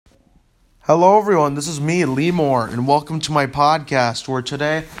Hello everyone, this is me, Lee Moore, and welcome to my podcast where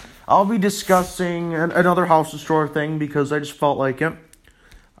today I'll be discussing another house store thing because I just felt like it.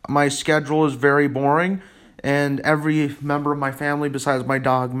 My schedule is very boring and every member of my family besides my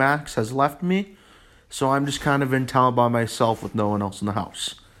dog Max has left me, so I'm just kind of in town by myself with no one else in the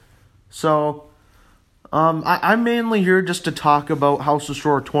house. So, I'm mainly here just to talk about House of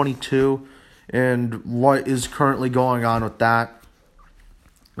Store 22 and what is currently going on with that.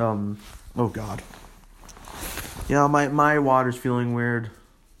 Oh God. Yeah, my water's feeling weird.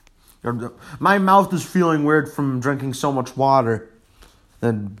 My mouth is feeling weird from drinking so much water.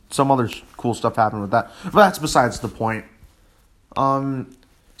 And some other cool stuff happened with that. But that's besides the point.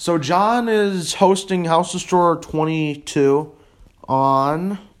 So Jon is hosting House of Store 22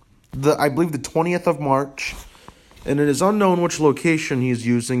 on I believe the 20th of March. And it is unknown which location he's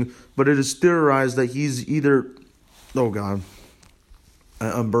using, but it is theorized that he's either... Oh God.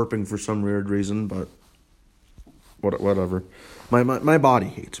 I'm burping for some weird reason, but whatever. My body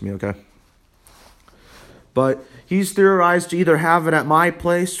hates me, okay? But he's theorized to either have it at my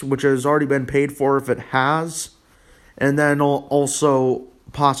place, which has already been paid for if it has, and then also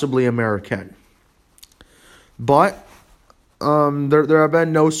possibly American. But there have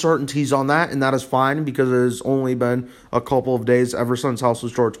been no certainties on that, and that is fine because it has only been a couple of days ever since House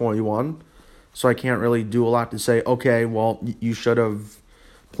of Store 21. So I can't really do a lot to say, okay, well, you should have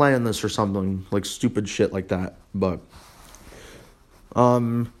planned this or something, like stupid shit like that. But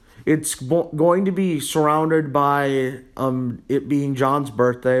it's going to be surrounded by it being Jon's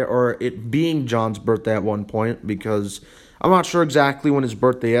birthday, or it being Jon's birthday at one point, because I'm not sure exactly when his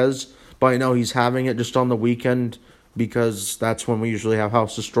birthday is, but I know he's having it just on the weekend because that's when we usually have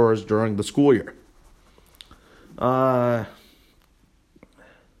House of Stores during the school year.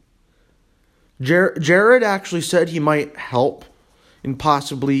 Jared actually said he might help and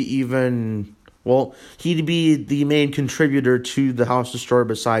possibly even, well, he'd be the main contributor to the House of Store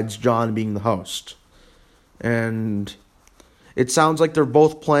besides Jon being the host. And it sounds like they're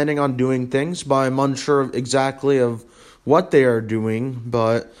both planning on doing things, but I'm unsure exactly of what they are doing.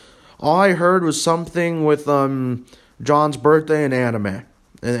 But all I heard was something with Jon's birthday and anime.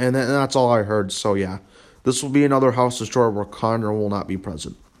 And that's all I heard, so yeah. This will be another House of Store where Connor will not be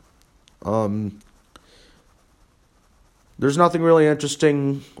present. There's nothing really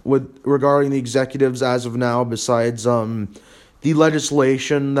interesting regarding the executives as of now besides the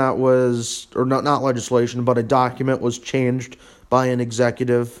legislation that was, or not legislation, but a document was changed by an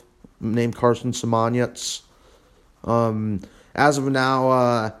executive named Carson Simonietz. As of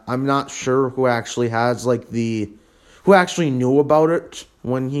now, I'm not sure who actually who actually knew about it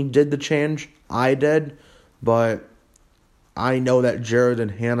when he did the change. I did, but I know that Jared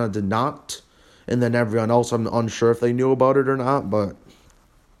and Hannah did not. And then everyone else, I'm unsure if they knew about it or not. But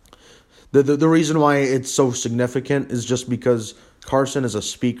the reason why it's so significant is just because Carson is a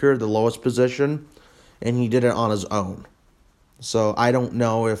speaker, the lowest position, and he did it on his own. So I don't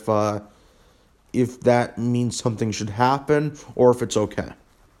know if that means something should happen or if it's okay.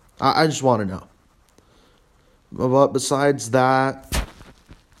 I just want to know. But besides that,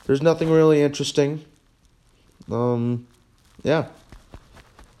 there's nothing really interesting. Yeah.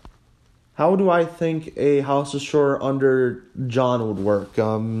 How do I think a House of Store under Jon would work?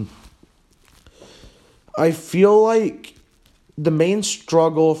 I feel like the main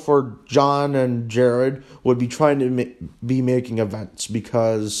struggle for Jon and Jared would be trying to be making events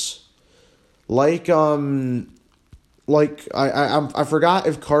because, I forgot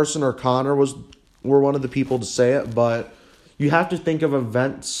if Carson or Connor were one of the people to say it, but you have to think of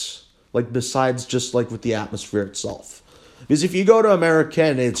events besides just with the atmosphere itself. Because if you go to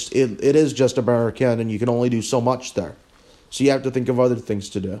American, it is just American, and you can only do so much there. So you have to think of other things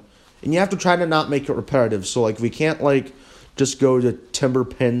to do. And you have to try to not make it repetitive. So, we can't, just go to Timber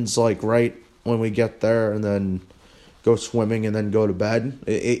Pins, right when we get there, and then go swimming, and then go to bed.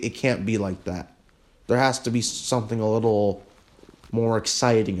 It can't be like that. There has to be something a little more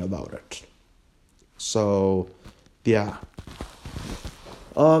exciting about it. So, yeah.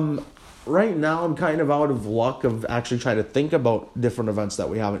 Right now, I'm kind of out of luck of actually trying to think about different events that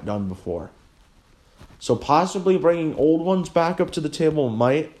we haven't done before. So possibly bringing old ones back up to the table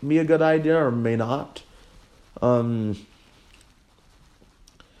might be a good idea or may not. And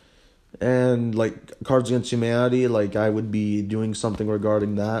Cards Against Humanity, I would be doing something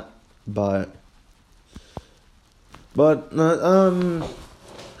regarding that. But I'm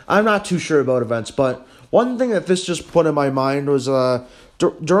not too sure about events. But one thing that this just put in my mind was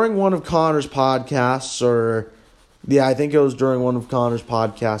during one of Connor's podcasts, I think it was during one of Connor's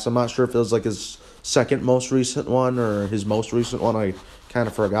podcasts. I'm not sure if it was his second most recent one or his most recent one. I kind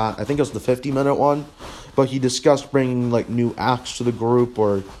of forgot. I think it was the 50-minute one, but he discussed bringing like new acts to the group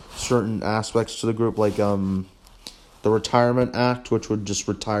or certain aspects to the group, like the Retirement Act, which would just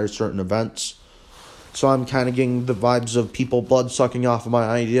retire certain events. So I'm kind of getting the vibes of people blood sucking off of my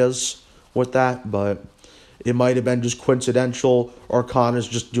ideas with that, but it might have been just coincidental, or Connor's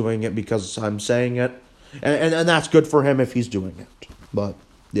just doing it because I'm saying it. And that's good for him if he's doing it. But,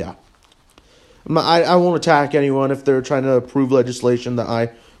 yeah. I won't attack anyone if they're trying to approve legislation that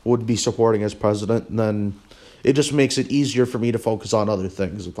I would be supporting as president. And then it just makes it easier for me to focus on other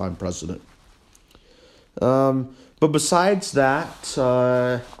things if I'm president. But besides that,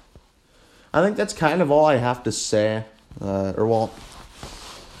 I think that's kind of all I have to say.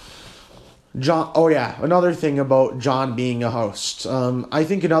 Jon. Oh yeah, another thing about Jon being a host. I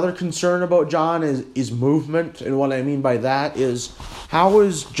think another concern about Jon is movement, and what I mean by that is, how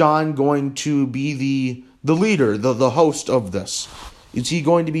is Jon going to be the leader, the host of this? Is he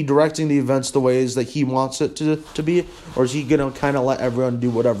going to be directing the events the ways that he wants it to be, or is he going to kind of let everyone do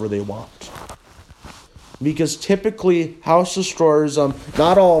whatever they want? Because typically, house destroyers,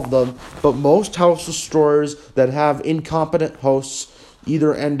 not all of them, but most house destroyers that have incompetent hosts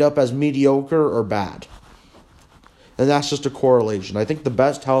either end up as mediocre or bad. And that's just a correlation. I think the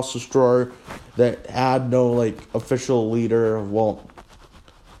best house destroyer that had no, official leader,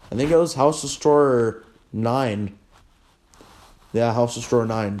 I think it was House Destroyer 9. Yeah, House Destroyer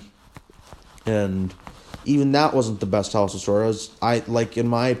 9. And even that wasn't the best House Destroyer. It was, in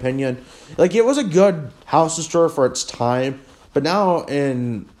my opinion, it was a good House Destroyer for its time, but now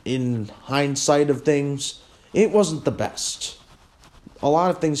in hindsight of things, it wasn't the best. A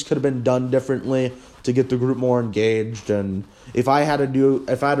lot of things could have been done differently to get the group more engaged, and if I had to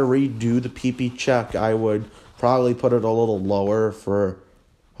redo the PP check, I would probably put it a little lower for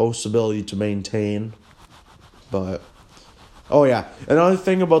host's ability to maintain. But oh yeah, another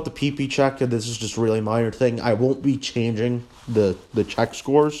thing about the PP check, and this is just a really minor thing, I won't be changing the check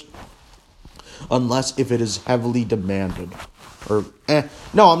scores unless if it is heavily demanded.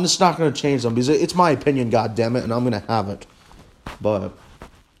 No, I'm just not going to change them because it's my opinion, goddammit, and I'm going to have it. But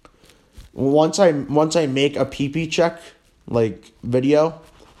once I make a PP check video,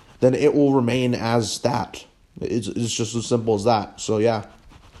 then it will remain as that. It's just as simple as that. So yeah,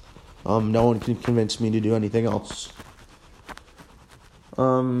 no one can convince me to do anything else.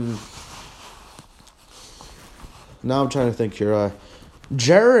 Now I'm trying to think here.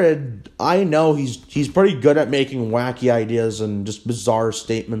 Jared, I know he's pretty good at making wacky ideas and just bizarre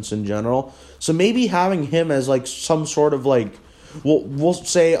statements in general. So maybe having him as some sort of we'll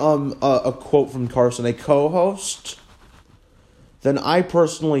say a quote from Carson, a co-host, then I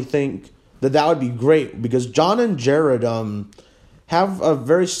personally think that would be great, because Jon and Jared have a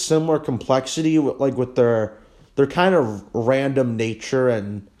very similar complexity with their kind of random nature,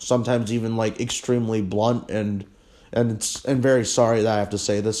 and sometimes even extremely blunt and very sorry that I have to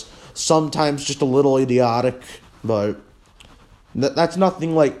say this, sometimes just a little idiotic, but that's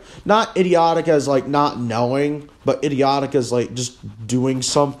nothing not idiotic as not knowing, but idiotic as just doing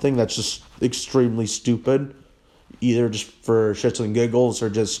something that's just extremely stupid, either just for shits and giggles or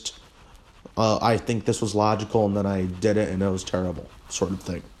just I think this was logical and then I did it and it was terrible sort of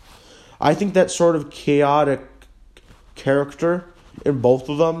thing. I think that sort of chaotic character in both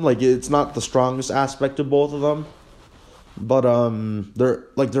of them, it's not the strongest aspect of both of them, but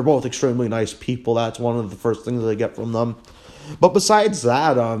they're both extremely nice people. That's one of the first things I get from them. But besides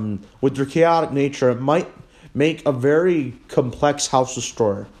that, with their chaotic nature, it might make a very complex house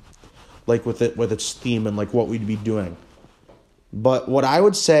destroyer, with its theme and what we'd be doing. But what I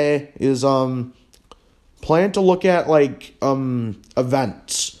would say is plan to look at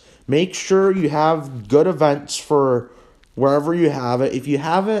events. Make sure you have good events for wherever you have it. If you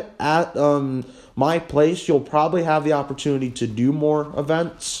have it at my place, you'll probably have the opportunity to do more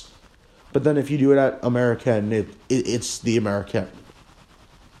events. But then if you do it at American, it's the American.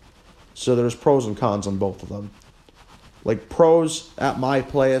 So there's pros and cons on both of them. Pros at my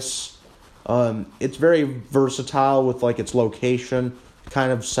place, it's very versatile with its location,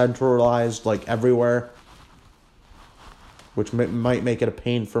 kind of centralized everywhere, which might make it a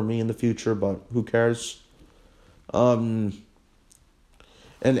pain for me in the future, but who cares? And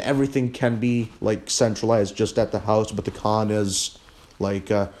everything can be centralized just at the house, but the con is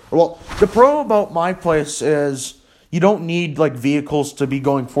the pro about my place is you don't need vehicles to be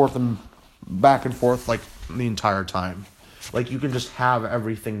going forth and back and forth the entire time. You can just have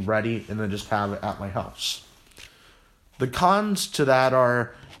everything ready and then just have it at my house. The cons to that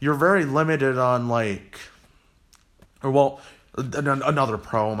are you're very limited on another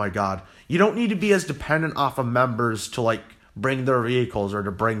pro, oh my god. You don't need to be as dependent off of members to bring their vehicles or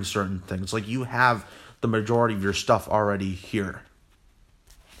to bring certain things. Like, you have the majority of your stuff already here.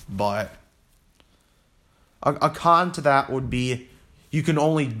 But a con to that would be you can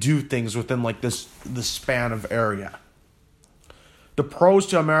only do things within like this span of area. The pros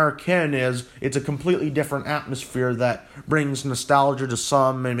to American is it's a completely different atmosphere that brings nostalgia to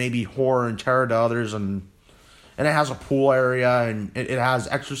some and maybe horror and terror to others, and it has a pool area and it has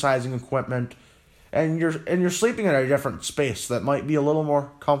exercising equipment, and you're sleeping in a different space that might be a little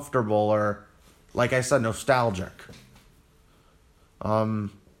more comfortable or, like I said, nostalgic. The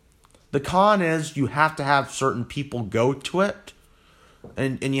con is you have to have certain people go to it,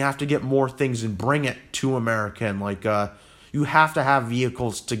 and you have to get more things and bring it to American. Like, you have to have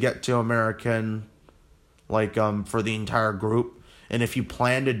vehicles to get to American, like, for the entire group. And if you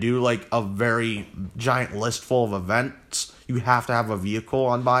plan to do, like, a very giant list full of events, you have to have a vehicle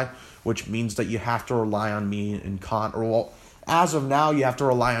on by, which means that you have to rely on me and Connor. Well, as of now, you have to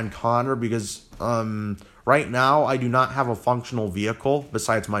rely on Connor because, right now, I do not have a functional vehicle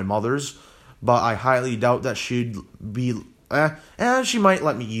besides my mother's, but I highly doubt that she'd be, she might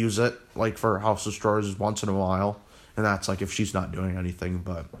let me use it, like, for house destroyers once in a while. And that's like if she's not doing anything,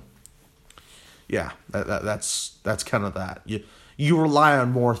 but yeah, that's kind of that. You rely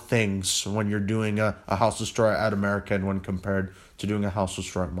on more things when you're doing a house destroyer at American when compared to doing a house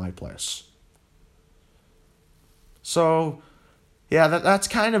destroyer at my place. So yeah, that's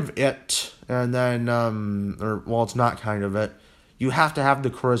kind of it. And then it's not kind of it. You have to have the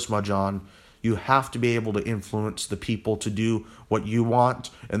charisma, John. You have to be able to influence the people to do what you want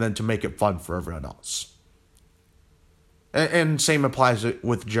and then to make it fun for everyone else. And same applies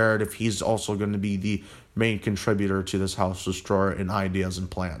with Jared if he's also going to be the main contributor to this house destroyer in ideas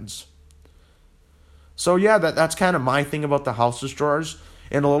and plans. So yeah, that's kind of my thing about the house destroyers.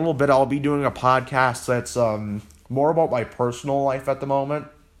 In a little bit, I'll be doing a podcast that's more about my personal life at the moment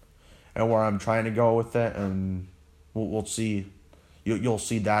and where I'm trying to go with it, and we'll see. You'll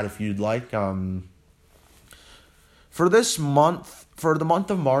see that if you'd like. For this month, for the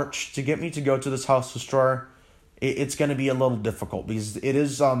month of March, to get me to go to this house destroyer, it's going to be a little difficult because it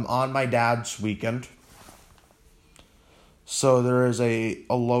is on my dad's weekend. So there is a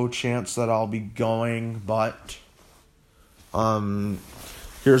low chance that I'll be going, but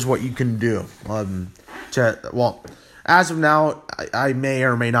here's what you can do. As of now, I may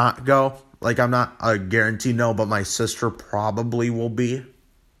or may not go. Like, I'm not a guarantee no, but my sister probably will be.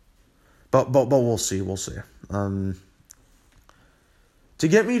 But we'll see. To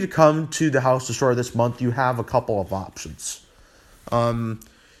get me to come to the house destroyer this month, you have a couple of options.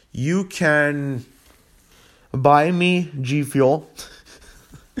 You can buy me G Fuel.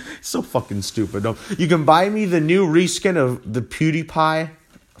 So fucking stupid. No, you can buy me the new reskin of the PewDiePie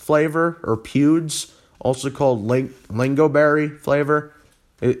flavor, or Pewds, also called Lingoberry flavor.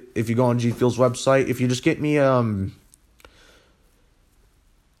 If you go on G Fuel's website, if you just get me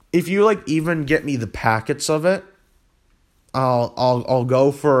if you like even get me the packets of it, I'll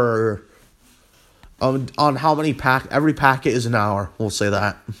go for on how many every packet is an hour, we'll say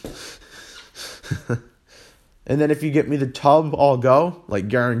that. And then if you get me the tub, I'll go. Like,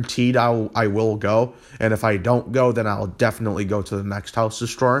 guaranteed I will go. And if I don't go, then I'll definitely go to the next house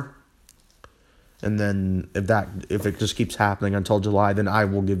destroyer. And then if it just keeps happening until July, then I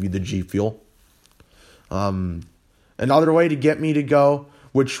will give you the G Fuel. Another way to get me to go,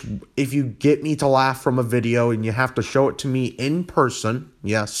 which if you get me to laugh from a video and you have to show it to me in person,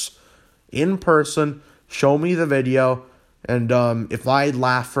 yes, in person, show me the video, and if I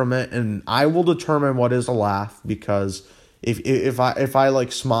laugh from it, and I will determine what is a laugh, because if I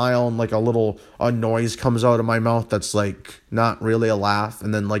like smile and like a noise comes out of my mouth that's like not really a laugh,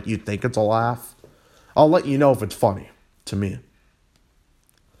 and then like you think it's a laugh, I'll let you know if it's funny to me.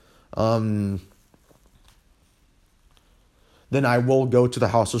 Then I will go to the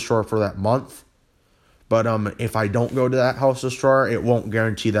house destroyer for that month. But if I don't go to that house destroyer, it won't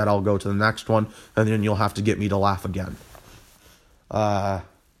guarantee that I'll go to the next one, and then you'll have to get me to laugh again. Oh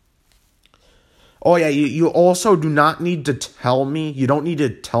yeah, you also do not need to tell me. You don't need to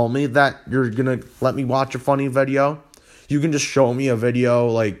tell me that you're gonna let me watch a funny video. You can just show me a video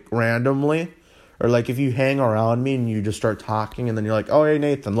like randomly, or like if you hang around me and you just start talking, and then you're like, "Oh hey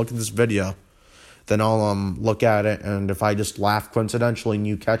Nathan, look at this video." Then I'll look at it, and if I just laugh coincidentally and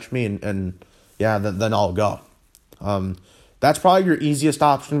you catch me, and yeah, then I'll go. That's probably your easiest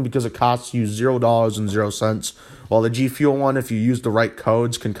option because it costs you $0.00. While the G Fuel one, if you use the right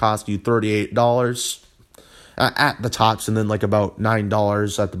codes, can cost you $38 at the tops, and then like about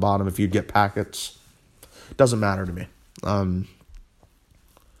 $9 at the bottom if you get packets. Doesn't matter to me.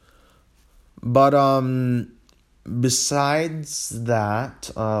 besides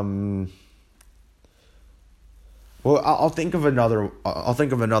that, well, I'll think of another. I'll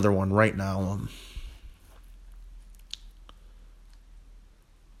think of another one right now.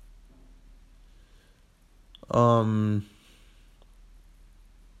 I'm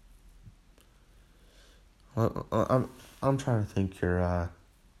trying to think here.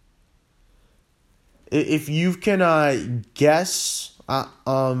 If you can guess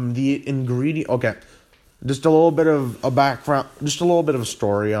the ingredient. Okay, just a little bit of a background. Just a little bit of a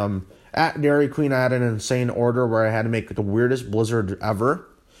story. At Dairy Queen, I had an insane order where I had to make the weirdest blizzard ever.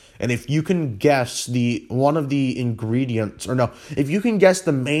 And if you can guess one of the ingredients, or no, if you can guess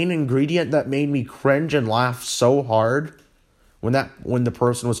the main ingredient that made me cringe and laugh so hard when the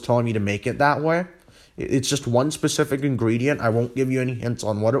person was telling me to make it that way, it's just one specific ingredient. I won't give you any hints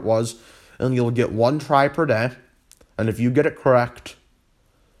on what it was, and you'll get one try per day. And if you get it correct,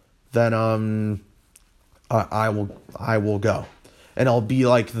 then I will go. And I'll be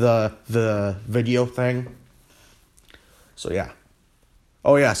like the video thing. So yeah.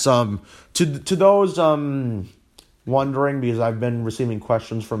 Oh yes, to those wondering, because I've been receiving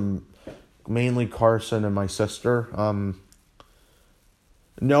questions from mainly Carson and my sister.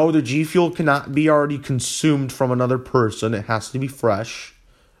 No, the G Fuel cannot be already consumed from another person. It has to be fresh.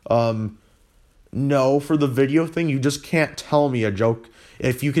 No, for the video thing, you just can't tell me a joke.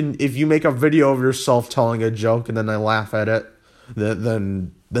 If you make a video of yourself telling a joke and then I laugh at it,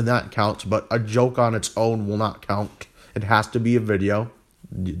 then that counts. But a joke on its own will not count. It has to be a video.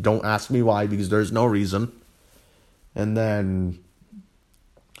 Don't ask me why, because there's no reason. And then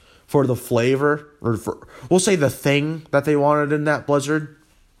for the flavor, or we'll say the thing that they wanted in that blizzard,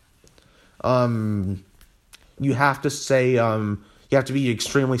 you have to say, you have to be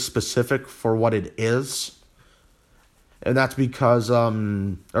extremely specific for what it is. And that's because,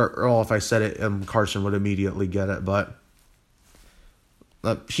 or if I said it, Carson would immediately get it, but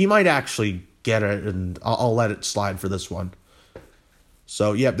he might actually get it, and I'll let it slide for this one.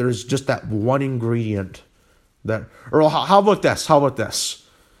 So, yeah, there's just that one ingredient that, or how about this?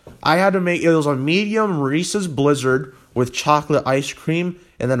 I had to make, it was a medium Reese's Blizzard with chocolate ice cream,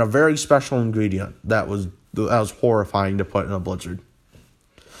 and then a very special ingredient that was horrifying to put in a Blizzard.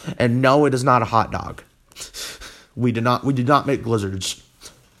 And no, it is not a hot dog. We did not make Blizzards.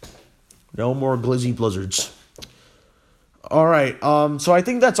 No more glizzy Blizzards. All right, so I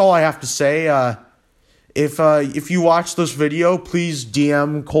think that's all I have to say. If you watch this video, please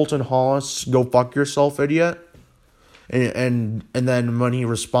DM Colton Hollis, go fuck yourself, idiot. And then when he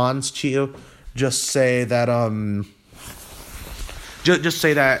responds to you, just say that just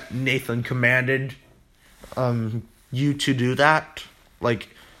say that Nathan commanded you to do that. Like,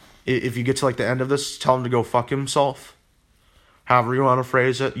 if you get to like the end of this, tell him to go fuck himself. However you want to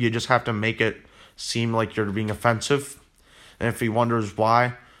phrase it, you just have to make it seem like you're being offensive. And if he wonders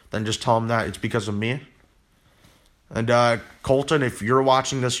why, then just tell him that it's because of me. And Colton, if you're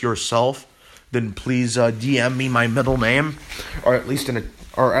watching this yourself, then please DM me my middle name, or you can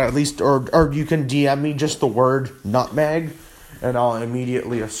DM me just the word nutmeg, and I'll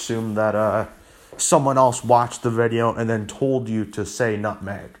immediately assume that someone else watched the video and then told you to say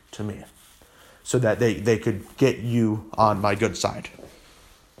nutmeg to me, so that they could get you on my good side.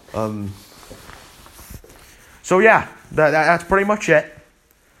 So yeah, that's pretty much it.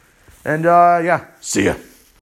 And yeah, see ya.